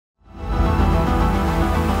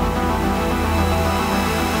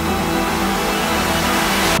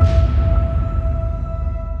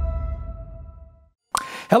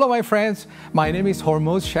Hello, my friends. My name is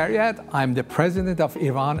Hormoz Shariat. I'm the president of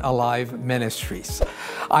Iran Alive Ministries.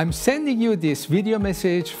 I'm sending you this video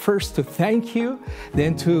message first to thank you,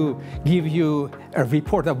 then to give you a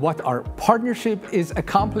report of what our partnership is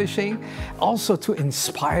accomplishing, also to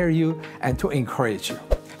inspire you and to encourage you.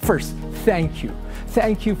 First, thank you.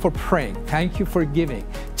 Thank you for praying. Thank you for giving.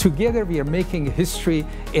 Together, we are making history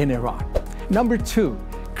in Iran. Number two,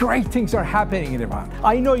 great things are happening in Iran.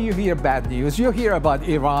 I know you hear bad news. You hear about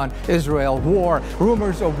Iran, Israel, war,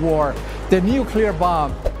 rumors of war, the nuclear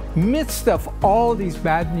bomb. Midst of all these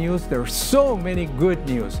bad news, there are so many good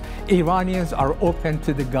news. Iranians are open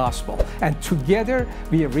to the gospel, and together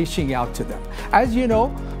we are reaching out to them. As you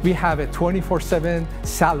know, we have a 24/7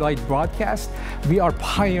 satellite broadcast. We are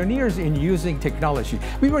pioneers in using technology.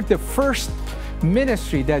 We were the first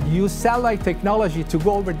ministry that used satellite technology to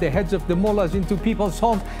go over the heads of the mullahs into people's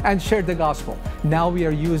homes and share the gospel. Now we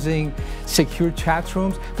are using secure chat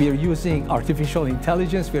rooms, we are using artificial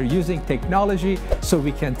intelligence, we are using technology so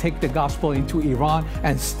we can take the gospel into Iran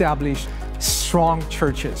and establish strong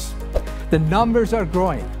churches. The numbers are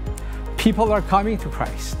growing. People are coming to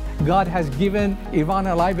Christ. God has given Iran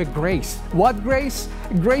Alive a grace. What grace?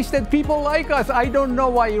 Grace that people like us. I don't know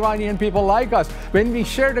why Iranian people like us. When we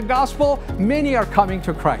share the gospel, many are coming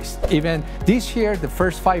to Christ. Even this year, the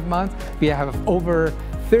first 5 months, we have over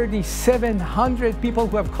 3,700 people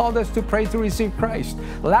who have called us to pray to receive Christ.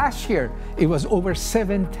 Last year, it was over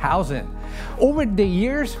 7,000. Over the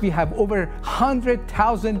years, we have over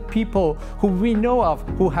 100,000 people who we know of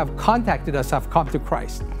who have contacted us, have come to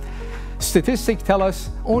Christ. Statistics tell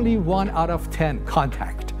us only 1 out of 10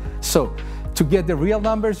 contact. So to get the real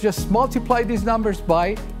numbers, just multiply these numbers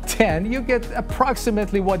by 10. You get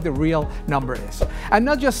approximately what the real number is. And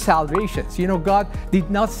not just salvations. You know, God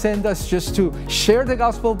did not send us just to share the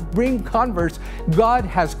gospel, bring converts. God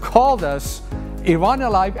has called us, Iran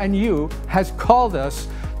Alive and you, has called us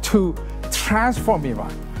to transform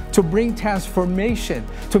Iran, to bring transformation,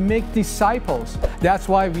 to make disciples. That's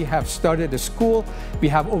why we have started a school. We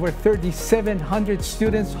have over 3,700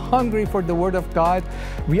 students hungry for the Word of God.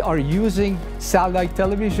 We are using satellite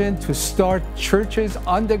television to start churches,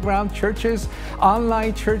 underground churches,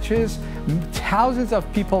 online churches. Thousands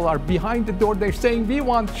of people are behind the door. They're saying, we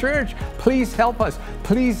want church. Please help us.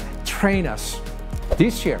 Please train us.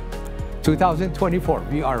 This year, 2024,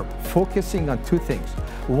 we are focusing on 2 things.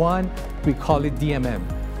 One, we call it DMM.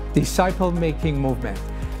 Disciple-making movement.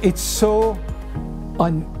 It's so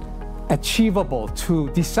unachievable to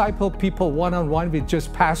disciple people one-on-one with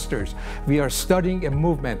just pastors. We are starting a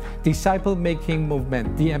movement, disciple-making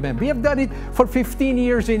movement, DMM. We have done it for 15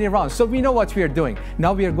 years in Iran, so we know what we are doing.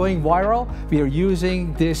 Now we are going viral. We are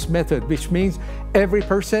using this method, which means every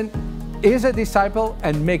person is a disciple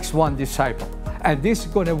and makes one disciple. And this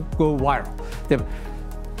is going to go viral. The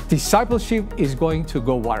discipleship is going to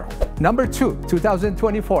go viral. Number 2,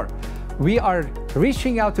 2024, we are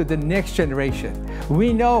reaching out to the next generation.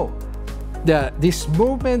 We know that this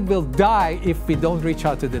movement will die if we don't reach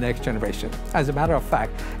out to the next generation. As a matter of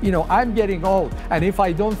fact, you know, I'm getting old, and if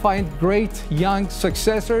I don't find great young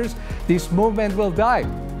successors, this movement will die.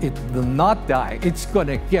 It will not die. It's going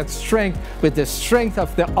to get strength with the strength of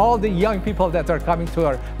all the young people that are coming to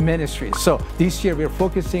our ministries. So this year we're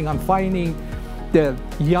focusing on finding the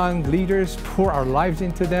young leaders, pour our lives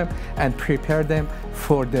into them, and prepare them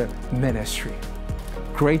for the ministry.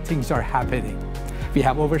 Great things are happening. We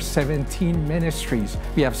have over 17 ministries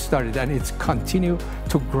we have started, and it's continue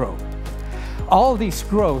to grow. All this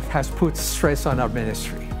growth has put stress on our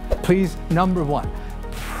ministry. Please, number 1,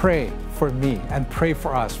 pray for me and pray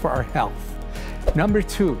for us, for our health. Number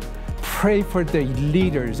 2, pray for the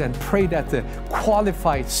leaders and pray that the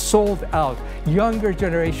qualified, sold out, younger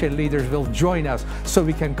generation leaders will join us so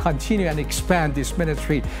we can continue and expand this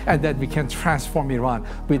ministry and that we can transform Iran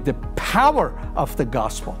with the power of the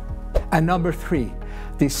gospel. And number 3,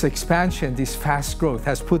 this expansion, this fast growth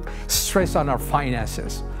has put stress on our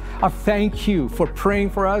finances. I thank you for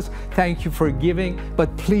praying for us. Thank you for giving,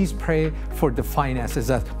 but please pray for the finances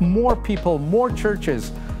that more people, more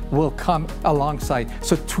churches will come alongside.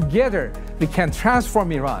 So together we can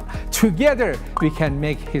transform Iran. Together we can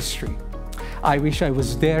make history. I wish I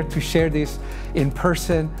was there to share this in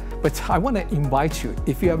person, but I want to invite you.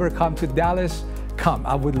 If you ever come to Dallas, come.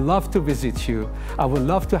 I would love to visit you. I would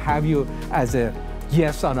love to have you as a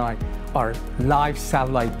guest on our live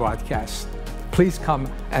satellite broadcast. Please come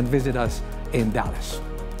and visit us in Dallas.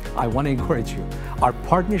 I want to encourage you. Our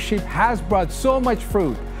partnership has brought so much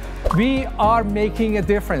fruit. We are making a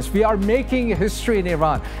difference. We are making history in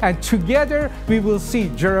Iran. And together we will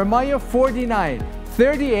see Jeremiah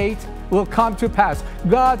 49:38 will come to pass.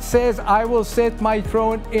 God says, I will set my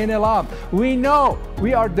throne in Elam. We know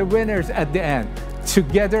we are the winners at the end.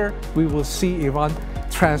 Together, we will see Iran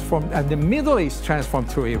transformed and the Middle East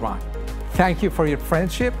transformed through Iran. Thank you for your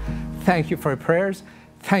friendship. Thank you for your prayers.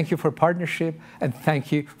 Thank you for partnership. And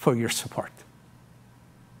thank you for your support.